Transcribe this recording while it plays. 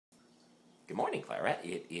Good morning, Clara.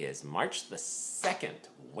 It is March the 2nd,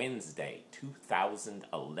 Wednesday,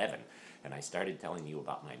 2011. And I started telling you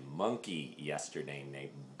about my monkey yesterday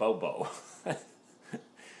named Bobo.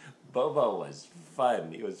 Bobo was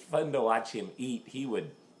fun. It was fun to watch him eat. He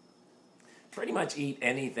would pretty much eat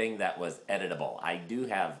anything that was editable. I do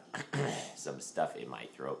have some stuff in my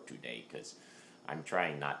throat today because I'm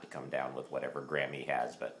trying not to come down with whatever Grammy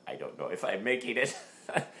has, but I don't know if I'm making it.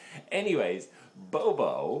 Anyways,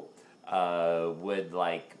 Bobo would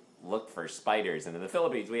look for spiders, and in the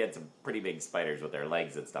Philippines we had some pretty big spiders with their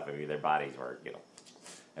legs and stuff. I mean, their bodies were,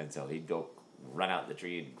 and so he'd go run out in the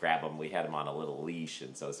tree and grab them. We had him on a little leash,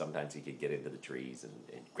 and so sometimes he could get into the trees and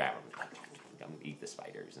grab them and eat the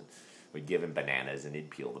spiders. And we'd give him bananas, and he'd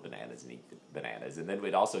peel the bananas and eat the bananas. And then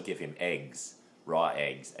we'd also give him eggs, raw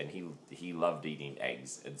eggs, and he loved eating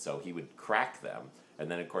eggs, and so he would crack them. And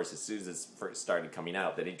then, of course, as soon as it first started coming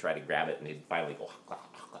out, then he'd try to grab it, and he'd finally go,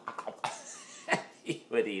 he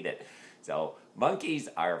would eat it. So monkeys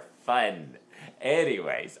are fun.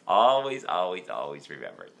 Anyways, always, always, always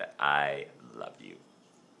remember that I love you.